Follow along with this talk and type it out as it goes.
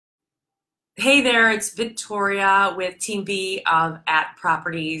Hey there, it's Victoria with Team B of At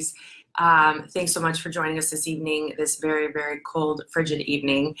Properties. Thanks so much for joining us this evening, this very, very cold, frigid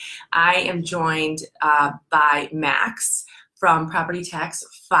evening. I am joined by Max from Property Tax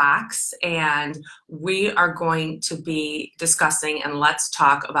Fox, and we are going to be discussing and let's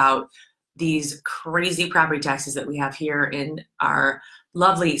talk about these crazy property taxes that we have here in our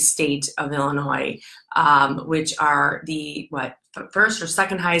lovely state of Illinois, which are the first or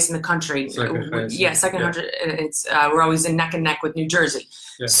second highest in the country. Second highest. Yeah, second hundred. It's we're always in neck and neck with New Jersey.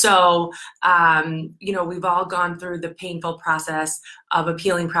 Yeah. So we've all gone through the painful process of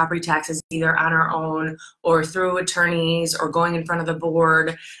appealing property taxes either on our own or through attorneys or going in front of the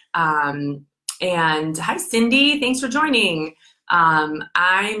board. And hi, Cindy. Thanks for joining.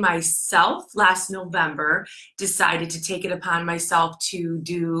 I myself, last November, decided to take it upon myself to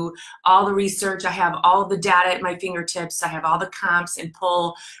do all the research. I have all the data at my fingertips. I have all the comps and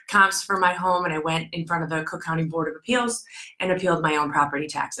pull comps for my home, and I went in front of the Cook County Board of Appeals and appealed my own property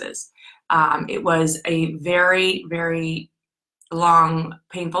taxes. It was a very, very long,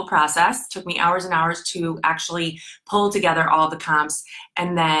 painful process. It took me hours and hours to actually pull together all the comps.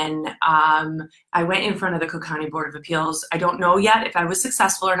 And then I went in front of the Cook County Board of Appeals. I don't know yet if I was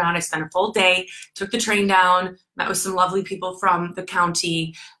successful or not. I spent a full day, took the train down, met with some lovely people from the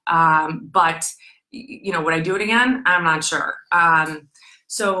county. But would I do it again? I'm not sure.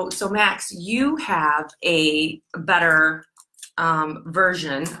 So Max, you have a better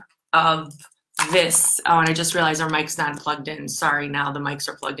version of this. Oh, and I just realized our mic's not plugged in. Sorry, now the mics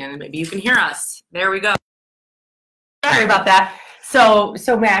are plugged in and maybe you can hear us. There we go. Sorry about that. So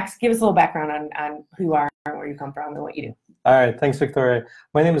Max, give us a little background on who you are and where you come from and what you do. All right, thanks, Victoria.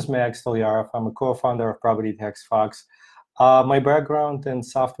 My name is Max Toliarov. I'm a co-founder of Property Tax Fox. My background in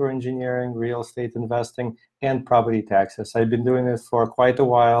software engineering, real estate investing, and property taxes. I've been doing it for quite a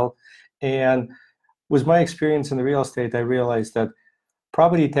while. And with my experience in real estate, I realized that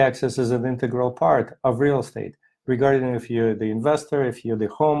property taxes is an integral part of real estate, regarding if you're the investor, if you're the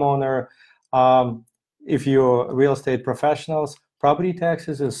homeowner, if you're real estate professionals. Property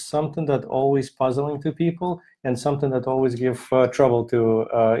taxes is something that always puzzling to people and something that always give trouble to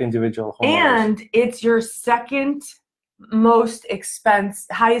individual homeowners. And it's your second most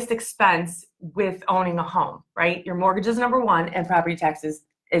highest expense with owning a home, right? Your mortgage is number one and property taxes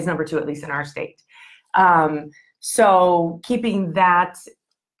is number two, at least in our state. So keeping that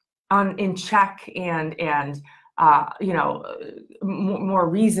in check and more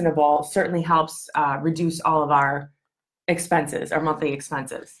reasonable certainly helps reduce all of our expenses, our monthly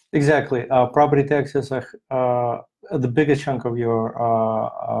expenses. Exactly. Property taxes are the biggest chunk of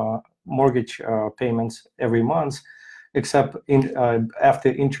your mortgage payments every month, except after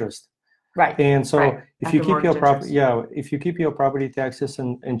interest. Right. And so right. if you keep your if you keep your property taxes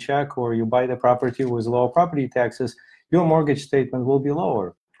in check, or you buy the property with low property taxes, your mortgage statement will be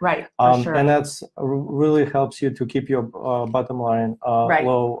lower. Right. For sure. And that's really helps you to keep your bottom line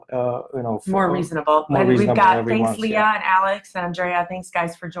low. More reasonable. More and reasonable. We've got thanks month, Leah and Alex and Andrea. Thanks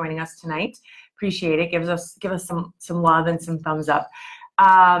guys for joining us tonight. Appreciate it. Give us some love and some thumbs up.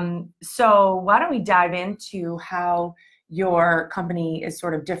 So why don't we dive into how your company is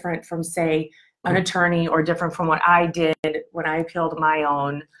sort of different from, say, an attorney, or different from what I did when I appealed my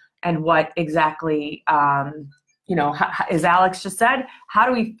own, and what exactly, as Alex just said, how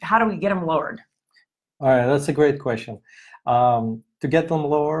do we get them lowered? All right, that's a great question. To get them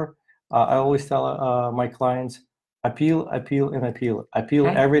lower, I always tell my clients, appeal, and appeal. Appeal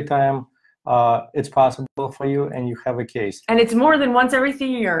every time it's possible for you and you have a case. And it's more than once every 3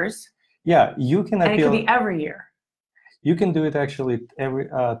 years. Yeah, you can appeal. And it could be every year. You can do it actually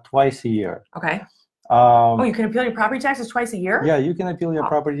twice a year. Okay. You can appeal your property taxes twice a year? Yeah, you can appeal your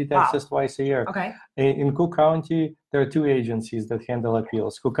property taxes twice a year. Okay. In Cook County, there are two agencies that handle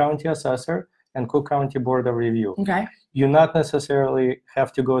appeals: Cook County Assessor and Cook County Board of Review. Okay. You not necessarily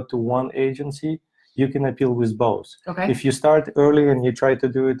have to go to one agency. You can appeal with both. Okay. If you start early and you try to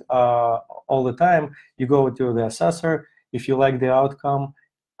do it all the time, you go to the assessor. If you like the outcome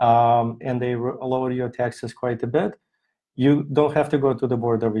and they lower your taxes quite a bit, you don't have to go to the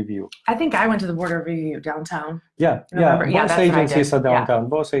Board of Review. I think I went to the Board of Review downtown. Both agencies are downtown.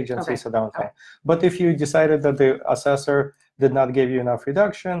 Both agencies are downtown. Okay. But if you decided that the assessor did not give you enough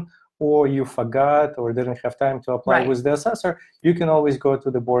reduction, or you forgot or didn't have time to apply with the assessor, you can always go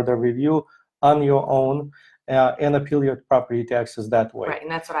to the Board of Review on your own and appeal your property taxes that way. Right, and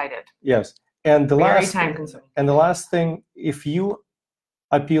that's what I did. Yes. And the last thing, if you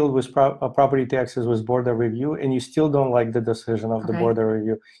appealed with property taxes with Board of Review and you still don't like the decision of the Board of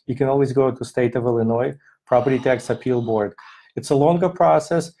Review, you can always go to State of Illinois Property Tax Appeal Board. It's a longer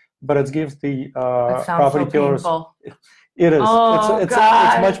process, but it gives the That sounds property so owners. painful. It is. Oh, It's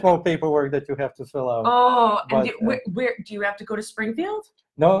God. much more paperwork that you have to fill out. Oh, and But, where do you have to go to Springfield?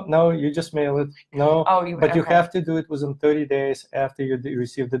 No, you just mail it. No, Oh, but you okay. have to do it within 30 days after you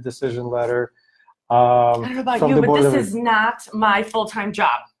receive the decision letter. I don't know about from you, the but Board this of is not my full-time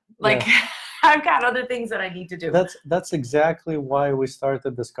job. Like, Yeah. I've got other things that I need to do. That's exactly why we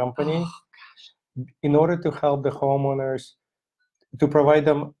started this company, Oh, in order to help the homeowners, to provide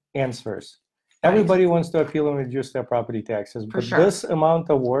them answers. Right. Everybody wants to appeal and reduce their property taxes, For but sure. this amount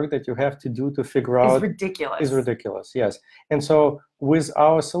of work that you have to do to figure out It's ridiculous. is ridiculous. Yes. And so with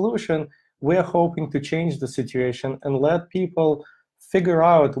our solution, we're hoping to change the situation and let people figure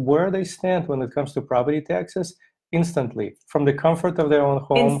out where they stand when it comes to property taxes instantly, from the comfort of their own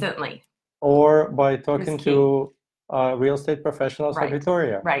home. Instantly. Or by talking That's key. to real estate professionals Right. like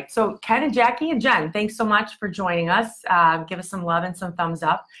Victoria. Right. So Ken and Jackie and Jen, thanks so much for joining us. Give us some love and some thumbs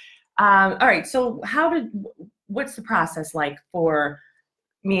up. All right. So what's the process like for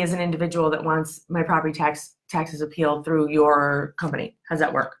me as an individual that wants my property taxes appealed through your company? How does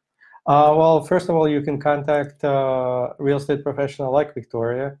that work? Well, first of all, you can contact a real estate professional like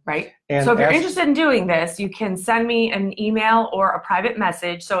Victoria. Right. And so if you're interested in doing this, you can send me an email or a private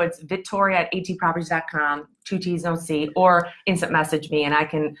message. So it's victoria@atproperties.com, 2 T's, no C, or instant message me and I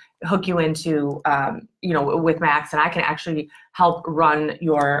can hook you into, with Max, and I can actually help run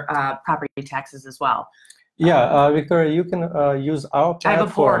your property taxes as well. Yeah, Victoria, you can use our platform. I have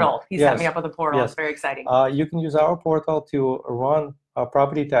a portal. He set Yes. me up with a portal. Yes. It's very exciting. You can use our portal to run a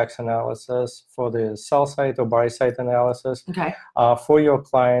property tax analysis for the sell side or buy side analysis. Okay. For your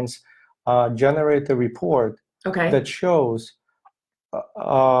clients, generate a report Okay. that shows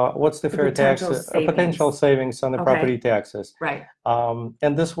what's the fair tax, potential savings on the property taxes. Right.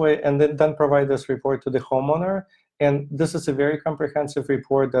 And this way, and then provide this report to the homeowner. And this is a very comprehensive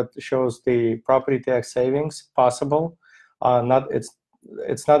report that shows the property tax savings possible.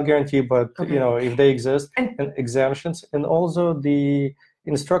 It's not guaranteed, but if they exist, and exemptions, and also the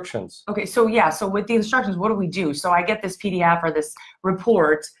instructions. Okay, so yeah, so with the instructions, what do we do? So I get this PDF or this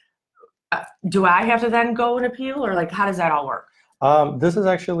report. Do I have to then go and appeal, or like how does that all work? This is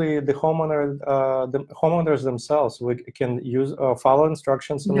actually the homeowners themselves. We can use follow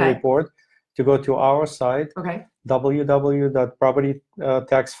instructions in the report to go to our site,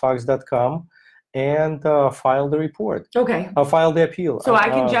 www.propertytaxfox.com, and file the report. Okay. File the appeal. So I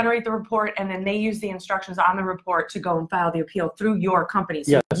can generate the report, and then they use the instructions on the report to go and file the appeal through your company.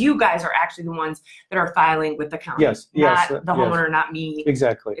 So you guys are actually the ones that are filing with the county. Yes. Not the homeowner, not me.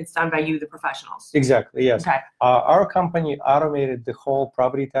 Exactly. It's done by you, the professionals. Exactly. Yes. Okay. Our company automated the whole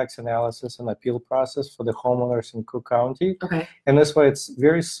property tax analysis and appeal process for the homeowners in Cook County. Okay. And this way, it's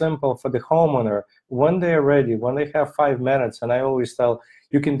very simple for the homeowner when they're ready, when they have 5 minutes. And I always tell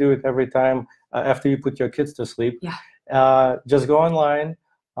you can do it every time after you put your kids to sleep. Yeah. Just go online,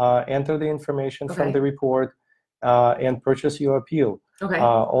 enter the information from the report, and purchase your appeal. Okay.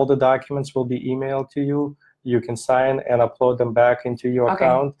 All the documents will be emailed to you. You can sign and upload them back into your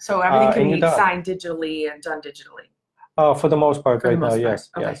account. So everything can be signed digitally and done digitally. For the most part, right now, yes.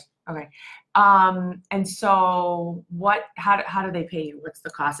 Okay. Yes. Okay. And so how do they pay you? What's the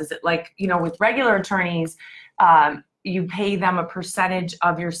cost? Is it like, with regular attorneys, you pay them a percentage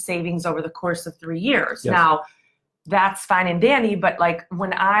of your savings over the course of 3 years. Yes. Now, that's fine and dandy, but like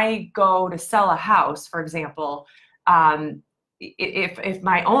when I go to sell a house, for example, if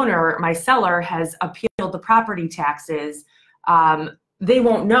my seller has appealed the property taxes, they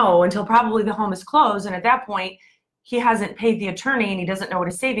won't know until probably the home is closed. And at that point, he hasn't paid the attorney and he doesn't know what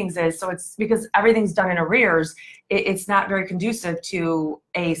his savings is. So it's because everything's done in arrears. It's not very conducive to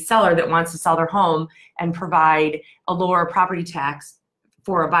a seller that wants to sell their home and provide a lower property tax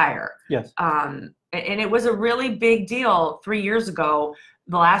for a buyer. Yes. And it was a really big deal 3 years ago,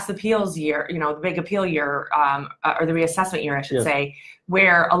 the last appeals year, the big appeal year, or the reassessment year, I should say,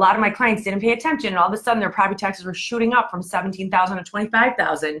 where a lot of my clients didn't pay attention, and all of a sudden their property taxes were shooting up from $17,000 to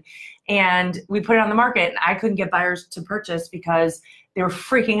 $25,000, and we put it on the market, and I couldn't get buyers to purchase because they were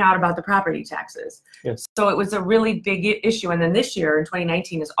freaking out about the property taxes. Yes. So it was a really big issue, and then this year in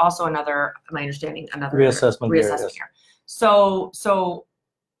 2019 is also another, my understanding, another reassessment year. So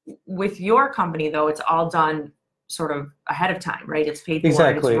with your company though, it's all done sort of ahead of time, right? It's paid for.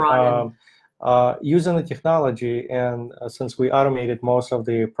 Exactly. And it's run. Using the technology, and since we automated most of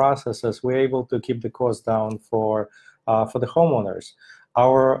the processes, we're able to keep the cost down for the homeowners.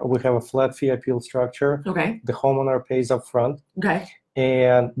 We have a flat fee appeal structure. Okay. The homeowner pays up front. Okay.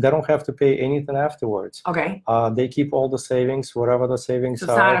 And they don't have to pay anything afterwards. Okay. They keep all the savings, whatever the savings are.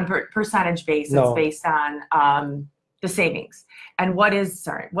 So are. it's not a percentage base. No. It's based on The savings. And what is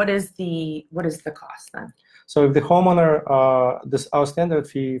the cost then? So if the homeowner, our standard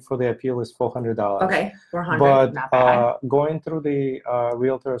fee for the appeal is $400. Okay, 400, but not bad. Going through the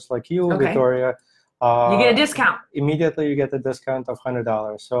realtors like you, Okay. Victoria, you get a discount. Immediately you get a discount of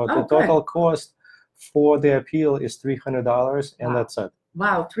 $100. So the good. total cost for the appeal is $300, and that's it.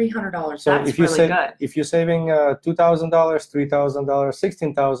 Wow, $300. So that's really good. If you're saving $2,000,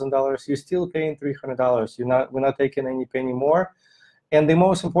 $3,000, $16,000, you're still paying $300. We're not taking any penny more. And the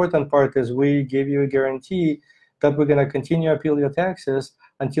most important part is we give you a guarantee that we're going to continue to appeal your taxes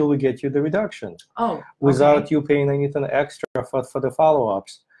until we get you the reduction. Oh, okay. Without you paying anything extra for the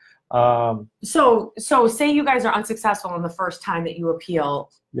follow-ups. So say you guys are unsuccessful in the first time that you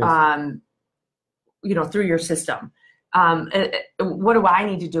appeal, yes. Through your system. What do I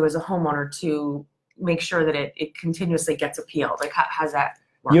need to do as a homeowner to make sure that it continuously gets appealed? Like, how's that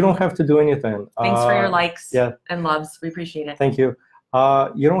work? You don't have to do anything. Thanks for your likes and loves. We appreciate it. Thank you.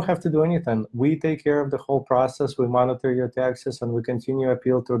 You don't have to do anything. We take care of the whole process. We monitor your taxes, and we continue to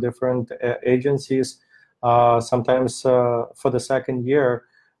appeal to different agencies, sometimes for the second year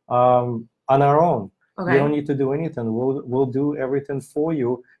on our own. Okay. You don't need to do anything. We'll do everything for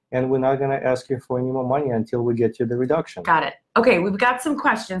you, and we're not going to ask you for any more money until we get you the reduction. Got it. Okay, we've got some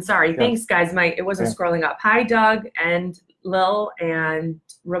questions. Sorry. Thanks, guys. It wasn't scrolling up. Hi, Doug and Lil and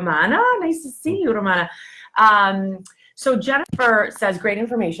Romana. Nice to see you, Romana. So Jennifer says great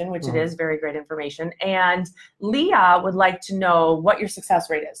information, which it is, very great information. And Leah would like to know what your success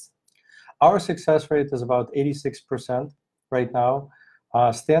rate is. Our success rate is about 86% right now.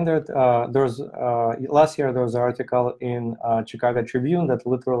 Standard, last year there was an article in Chicago Tribune that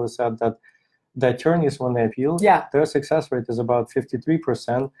literally said that the attorneys, when they appeal, their success rate is about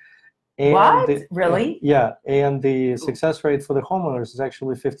 53%. And what? Really? Yeah, and the success rate for the homeowners is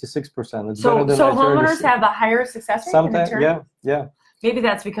actually 56%. It's so homeowners have a higher success rate than attorneys? Yeah. Maybe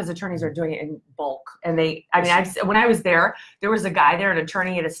that's because attorneys are doing it in bulk. And when I was there was a guy there, an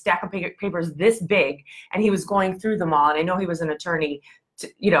attorney, had a stack of papers this big, and he was going through them all. And I know he was an attorney.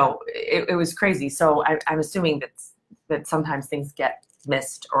 It was crazy. So I'm assuming that sometimes things get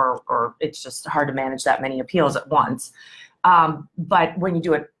missed, or it's just hard to manage that many appeals at once. But when you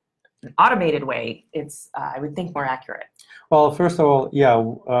do it an automated way, it's I would think more accurate. Well, first of all,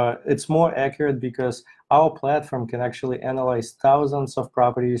 it's more accurate because our platform can actually analyze thousands of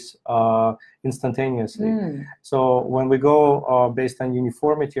properties instantaneously. So when we go based on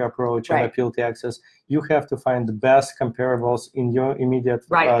uniformity approach and appeal taxes, you have to find the best comparables in your immediate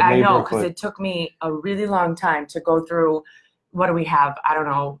neighborhood. I know, because it took me a really long time to go through. What do we have? I don't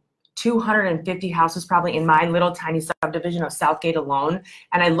know. 250 houses probably in my little tiny subdivision of Southgate alone,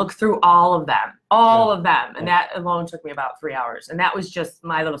 and I looked through all of them, and that alone took me about 3 hours, and that was just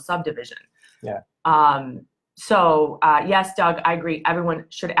my little subdivision. So yes, Doug, I agree. Everyone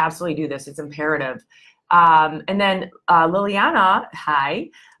should absolutely do this. It's imperative. And then Liliana, hi,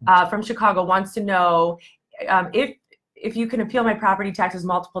 from Chicago, wants to know if you can appeal my property taxes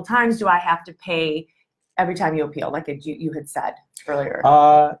multiple times, do I have to pay every time you appeal, like you had said earlier?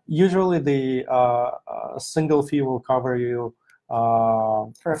 Usually the single fee will cover you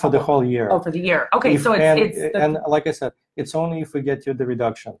for the whole year. Oh, for the year. Okay, and like I said, it's only if we get you the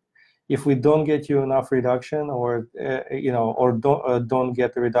reduction. If we don't get you enough reduction, or don't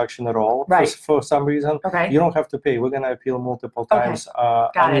get the reduction at all, for some reason, you don't have to pay. We're going to appeal multiple times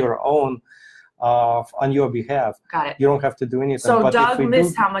on your own, on your behalf. Got it. You don't have to do anything. So Doug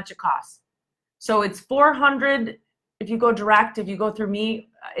missed how much it costs. So it's $400 if you go direct. If you go through me,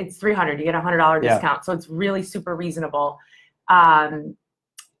 it's $300. You get a $100 discount. So it's really super reasonable.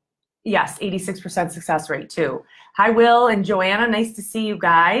 Yes, 86% success rate too. Hi, Will and Joanna. Nice to see you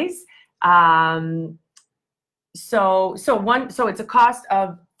guys. So it's a cost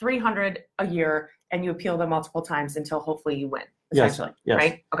of $300 a year, and you appeal them multiple times until hopefully you win. Essentially,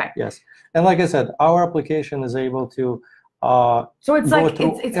 right? Okay. Yes, and like I said, our application is able to. So it's like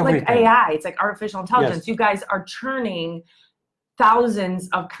like AI. It's like artificial intelligence. Yes. You guys are churning thousands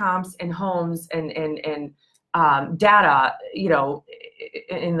of comps and homes and data,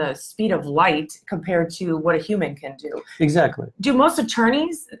 in the speed of light compared to what a human can do. Exactly. Do most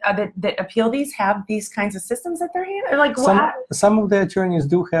attorneys that appeal these have these kinds of systems at their hand? Or like some of the attorneys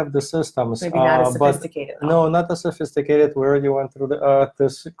do have the systems. Maybe not as sophisticated. But no, not as sophisticated. We already went through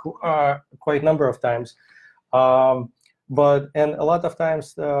this quite a number of times. and a lot of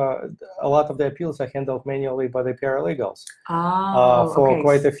times, a lot of the appeals are handled manually by the paralegals. For Okay.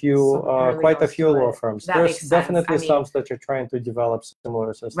 quite a few, So quite a few do law it. firms. That There's makes sense. definitely I mean, some that are trying to develop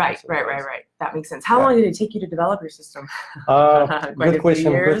similar systems. Right. That makes sense. How long did it take you to develop your system? Good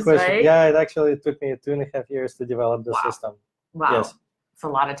question. Years, Good question. right? Yeah, it actually took me 2.5 years to develop the system. Wow. Yes. It's a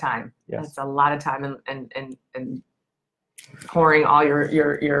lot of time. Yes. That's a lot of time and pouring all your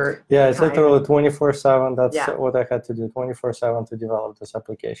yeah, it's time. literally 24/7. That's Yeah. what I had to do 24/7 to develop this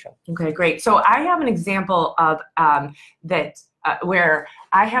application. Okay, great. So I have an example of that where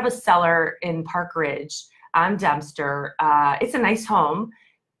I have a seller in Park Ridge on Dempster. It's a nice home.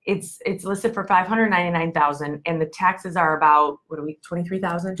 It's listed for $599,000, and the taxes are about, what are we,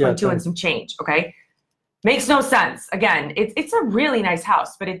 23,000, 22 and some change. Okay, makes no sense. Again, it's a really nice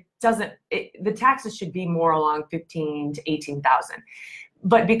house, but it doesn't. The taxes should be more along 15 to 18,000.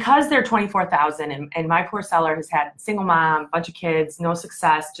 But because they're 24,000, and my poor seller has had single mom, bunch of kids, no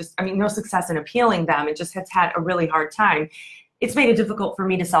success. No success in appealing them. It just has had a really hard time. It's made it difficult for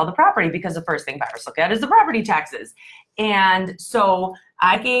me to sell the property because the first thing buyers look at is the property taxes. And so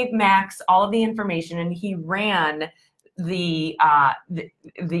I gave Max all of the information, and he ran the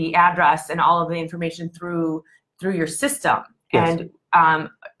address and all of the information through your system. Yes. And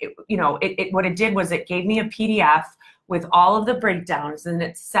what it did was it gave me a PDF with all of the breakdowns, and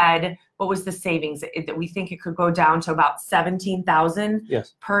it said what was the savings, that we think it could go down to about 17,000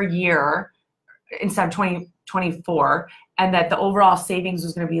 yes. per year instead of 2024, and that the overall savings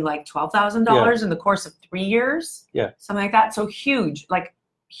was going to be like $12,000 in the course of 3 years. Yeah, something like that. So huge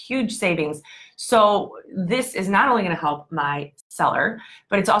savings. So this is not only going to help my seller,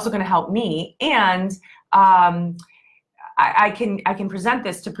 but it's also going to help me. And I can present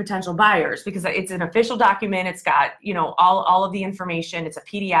this to potential buyers because it's an official document. It's got, all of the information. It's a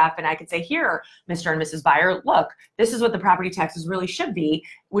PDF, and I could say, here, Mr. and Mrs. Buyer, look, this is what the property taxes really should be,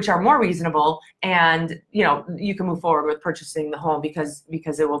 which are more reasonable, and you can move forward with purchasing the home because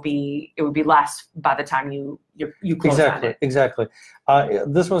it will be less by the time you close on it. Exactly.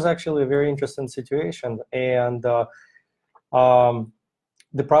 This was actually a very interesting situation, and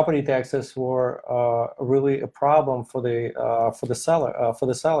the property taxes were really a problem for the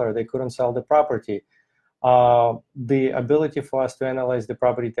seller. They couldn't sell the property. The ability for us to analyze the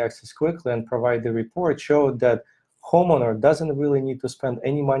property taxes quickly and provide the report showed that homeowner doesn't really need to spend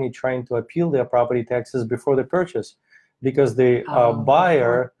any money trying to appeal their property taxes before the purchase, because the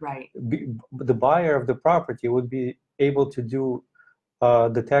buyer, the buyer of the property would be able to do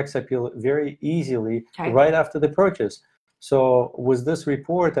the tax appeal very easily right after the purchase. So with this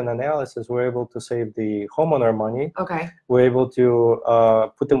report and analysis, we're able to save the homeowner money. We're able to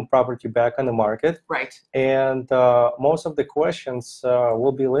put the property back on the market. Right. And most of the questions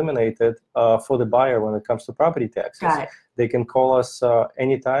will be eliminated for the buyer when it comes to property taxes. Got it. They can call us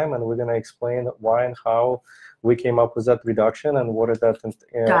anytime, and we're going to explain why and how we came up with that reduction and what is that,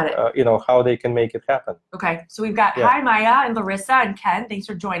 how they can make it happen. Okay, so we've got, hi Maya and Larissa and Ken, thanks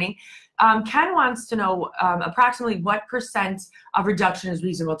for joining. Ken wants to know approximately what % of reduction is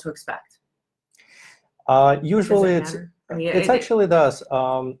reasonable to expect? Usually it actually does.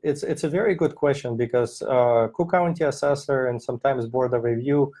 It's a very good question, because Cook County Assessor and sometimes Board of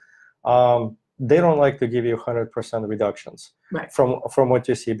Review, they don't like to give you 100% reductions from what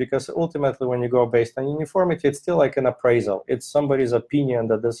you see, because ultimately when you go based on uniformity, it's still like an appraisal. It's somebody's opinion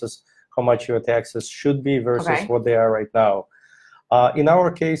that this is how much your taxes should be versus what they are right now. In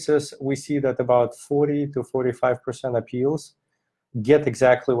our cases, we see that about 40 to 45% appeals get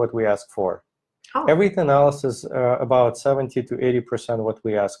exactly what we ask for. Everything else is about 70 to 80% what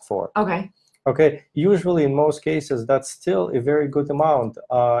we ask for. Okay. Usually, in most cases, that's still a very good amount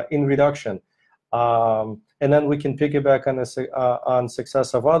in reduction. And then we can piggyback on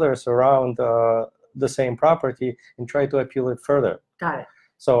success of others around the same property and try to appeal it further. Got it.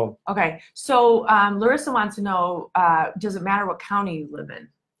 So Larissa wants to know, does it matter what county you live in?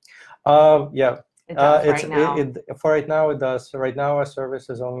 Yeah. It does right now. For right now, it does. Right now, our service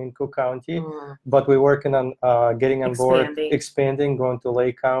is only in Cook County, but we're working on getting on board, expanding, going to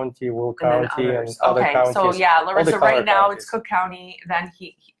Lake County, Will County, and other counties. So yeah, Larissa, right now it's Cook County. Then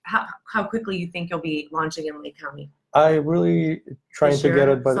how quickly you think you'll be launching in Lake County? I really trying to get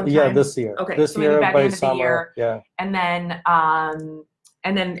it, but this year. Okay, this so year maybe by by the end summer. of the year,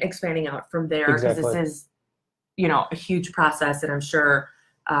 and then expanding out from there, because this is, a huge process, and I'm sure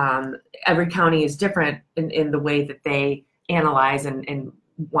every county is different in the way that they analyze and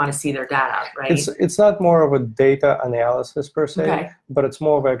want to see their data, right? It's not more of a data analysis per se, Okay. but it's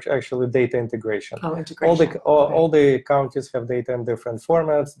more of actually data integration. Oh, integration. All the counties have data in different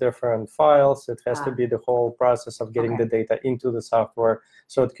formats, different files. It has to be the whole process of getting the data into the software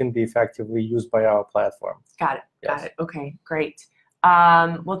so it can be effectively used by our platform. Got it. Yes. Got it. Okay, great.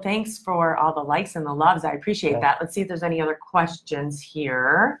 Well, thanks for all the likes and the loves. I appreciate that. Let's see if there's any other questions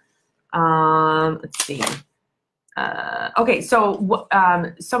here. Let's see. Okay, so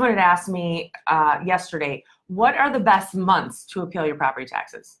someone had asked me yesterday, what are the best months to appeal your property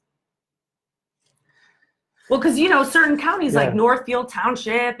taxes? Well, because, you know, certain counties like Northfield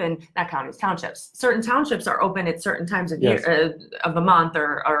Township, and not counties, townships, certain townships are open at certain times of year, of the month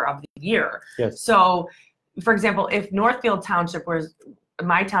or of the year. Yes. So, for example, if Northfield Township was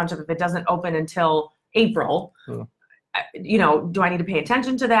my township, if it doesn't open until April, you know, do I need to pay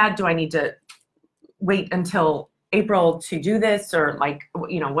attention to that? Do I need to wait until April to do this, or like,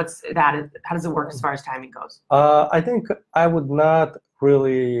 you know, what's that? How does it work as far as timing goes? I think I would not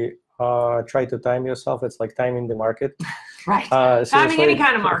really try to time yourself. It's like timing the market. Right. Timing any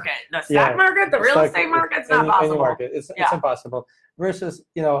kind of market. The stock market, the real estate market, it's not possible. Any market. It's impossible. Versus,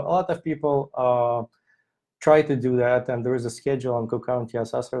 you know, a lot of people try to do that, and there is a schedule on Cook County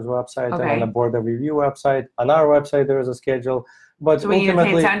Assessor's website and on the Board of Review website. On our website, there is a schedule. But so we need to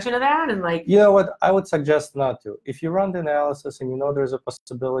pay attention to that, and like, you know what, I would suggest not to. If you run the analysis and you know there's a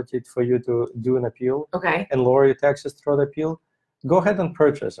possibility for you to do an appeal and lower your taxes through the appeal, go ahead and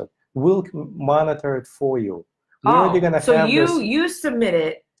purchase it. We'll monitor it for you. We're already gonna have you submit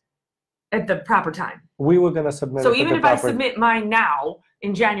it at the proper time. We were gonna submit. So even if I submit mine now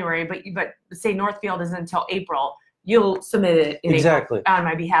in January, but say Northfield isn't until April, you'll submit it in April on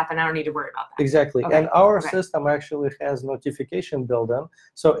my behalf, and I don't need to worry about that. Exactly. And our system actually has notification built in.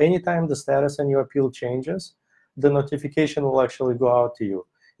 So anytime the status in your appeal changes, the notification will actually go out to you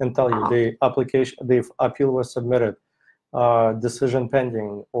and tell you the appeal was submitted, decision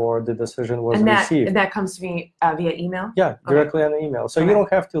pending, or the decision was received. And that comes to me via email? Yeah, directly on the email. So you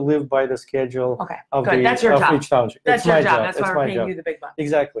don't have to live by the schedule of That's your job. each township. That's your job. That's why we're paying you the big bucks.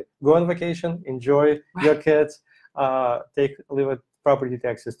 Exactly. Go on vacation, enjoy your kids, leave property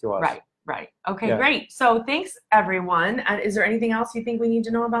taxes to us. Right. Okay, great. So thanks, everyone. Is there anything else you think we need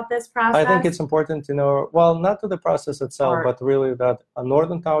to know about this process? I think it's important to know, well, not to the process itself, but really that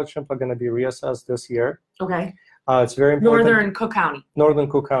Northern Township are going to be reassessed this year. Okay. It's very important. Northern Cook County. Northern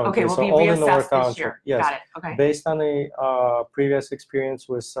Cook County. Okay, we'll so be all the reassessed North this year. Yes. Got it. Okay. Based on the previous experience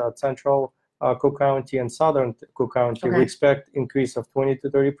with Central Cook County and Southern Cook County, we expect increase of 20 to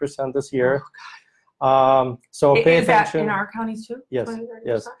 30% this year. So pay attention. Is that in our counties too? Yes. 20,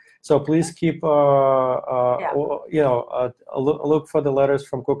 yes. So please keep look for the letters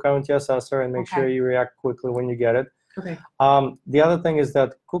from Cook County Assessor and make sure you react quickly when you get it. Okay. The other thing is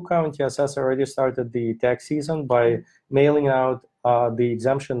that Cook County Assessor already started the tax season by mailing out the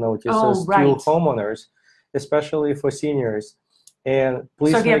exemption notices to homeowners, especially for seniors. And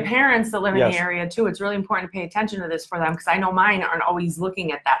please. So if you have parents that live in the area too, it's really important to pay attention to this for them, because I know mine aren't always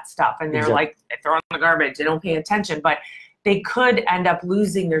looking at that stuff, and they're like, they throw in the garbage, they don't pay attention, but they could end up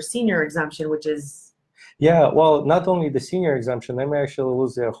losing their senior exemption, which is. Yeah, well, not only the senior exemption, they may actually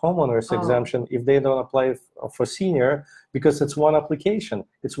lose their homeowner's exemption if they don't apply for senior, because it's one application,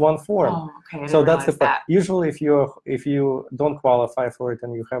 it's one form. Oh, okay. So that's the part. Usually, if you don't qualify for it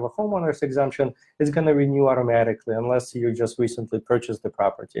and you have a homeowner's exemption, it's going to renew automatically unless you just recently purchased the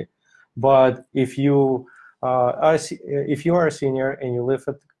property. But if you are a senior and you live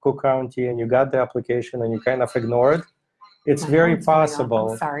at Cook County and you got the application and you kind of ignore it, it's very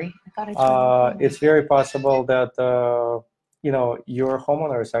possible. I'm sorry. I thought it's very possible that your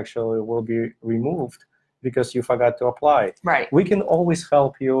homeowners actually will be removed because you forgot to apply. Right. We can always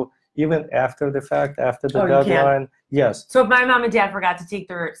help you even after the fact, after the deadline. Yes. So if my mom and dad forgot to take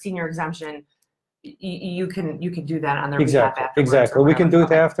their senior exemption, you can do that on their behalf afterwards. Exactly. We can do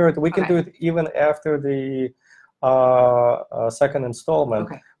it after it. We can do it even after the second installment,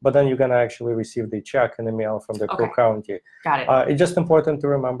 but then you're going to actually receive the check in the mail from the Cook County. Got it. It's just important to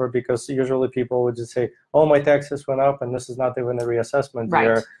remember, because usually people would just say, oh, my taxes went up and this is not even a reassessment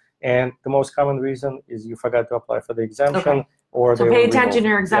year. And the most common reason is you forgot to apply for the exemption. Or so pay attention to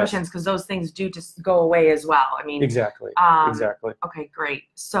your exemptions, because those things do just go away as well. I mean, exactly. Okay, great.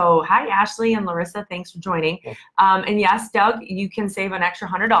 So hi, Ashley and Larissa. Thanks for joining. And yes, Doug, you can save an extra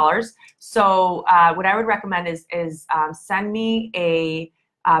 $100. So what I would recommend is send me a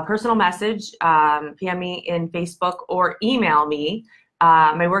personal message, PM me in Facebook, or email me.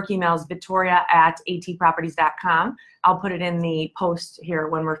 My work email is victoria@atproperties.com. I'll put it in the post here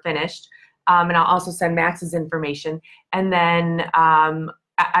when we're finished. And I'll also send Max's information. And then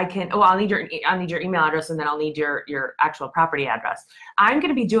I can, well, I'll need your email address, and then I'll need your actual property address. I'm going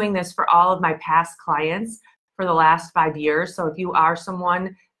to be doing this for all of my past clients for the last 5 years. So if you are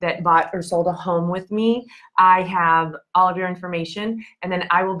someone that bought or sold a home with me, I have all of your information, and then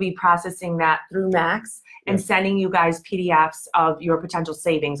I will be processing that through Max and sending you guys PDFs of your potential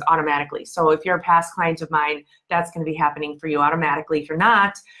savings automatically. So if you're a past client of mine, that's going to be happening for you automatically. If you're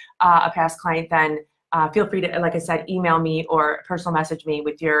not a past client, then feel free to, like I said, email me or personal message me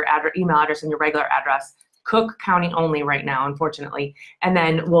with your email address and your regular address. Cook County only right now, unfortunately. And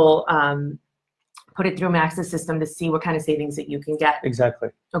then we'll put it through Max's system to see what kind of savings that you can get. Exactly.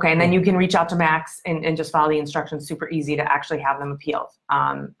 Okay, and then you can reach out to Max and just follow the instructions. Super easy to actually have them appealed.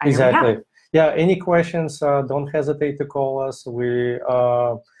 Exactly. Yeah, any questions, don't hesitate to call us.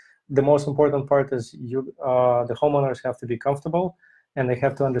 The most important part is the homeowners have to be comfortable, and they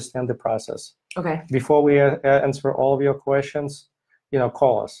have to understand the process. Okay. Before we answer all of your questions,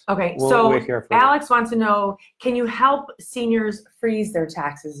 call us. Okay, we're here for Alex wants to know, can you help seniors freeze their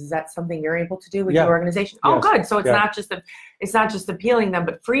taxes? Is that something you're able to do with your organization? Oh, good. So it's not just appealing them,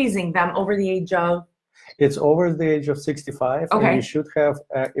 but freezing them over the age of? It's over the age of 65. Okay. And you should have,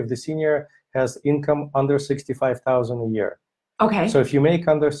 if the senior has income under 65,000 a year. Okay. So if you make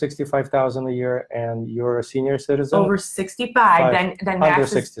under 65,000 a year and you're a senior citizen, over 65, then Max under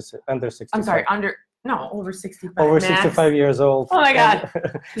is, 60, under 65. I'm sorry, over 65. Over Max. 65 years old. Oh my God.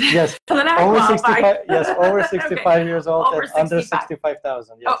 Yes. So then I over qualify. 65. Yes, over 65 years old Over and under 65.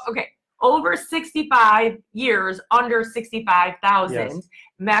 65,000. Yes. Oh, okay. Over 65 years, under 65,000. Yes.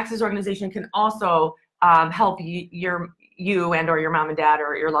 Max's organization can also help you and or your mom and dad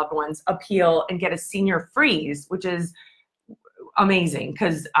or your loved ones appeal and get a senior freeze, which is amazing,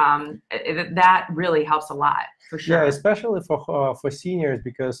 because that really helps a lot, for sure. Yeah, especially for seniors,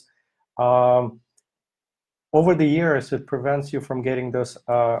 because over the years it prevents you from getting those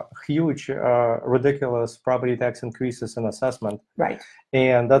huge, ridiculous property tax increases in assessment. Right.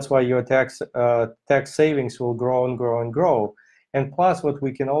 And that's why your tax savings will grow and grow and grow. And plus, what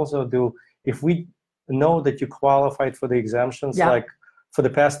we can also do, if we know that you qualified for the exemptions, like for the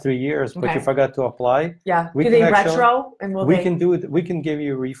past 3 years, but you forgot to apply. Yeah. Do they retro? And we can do it. We can give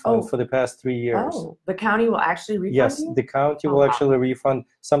you a refund for the past 3 years. Oh, the county will actually refund Yes, you? the county will actually refund.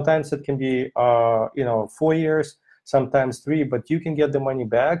 Sometimes it can be 4 years, sometimes 3, but you can get the money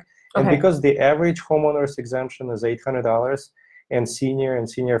back. And because the average homeowner's exemption is $800 and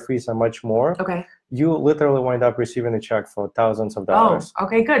senior fees are much more, you literally wind up receiving a check for thousands of dollars. Oh,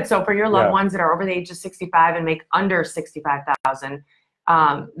 okay, good. So for your loved ones that are over the age of 65 and make under 65,000,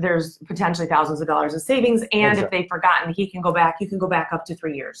 there's potentially thousands of dollars of savings. And if they've forgotten, you can go back up to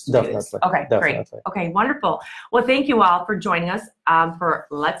 3 years. Definitely. Okay, great. Okay, wonderful. Well, thank you all for joining us for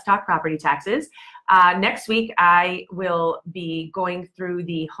Let's Talk Property Taxes. Next week, I will be going through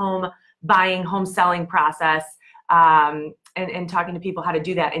the home selling process and talking to people how to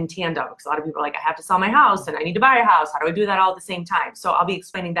do that in tandem. Because a lot of people are like, I have to sell my house and I need to buy a house. How do I do that all at the same time? So I'll be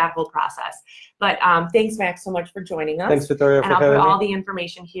explaining that whole process. But thanks, Max, so much for joining us. Thanks, Victoria, for having me. And I'll put all the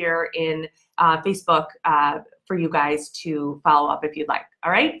information here in Facebook for you guys to follow up if you'd like.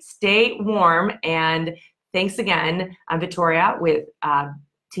 All right, stay warm. And thanks again. I'm Victoria with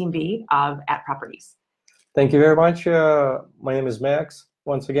Team B of At Properties. Thank you very much. My name is Max,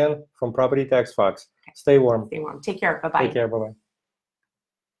 once again, from Property Tax Fox. Stay warm. Stay warm. Take care. Bye-bye. Take care. Bye-bye.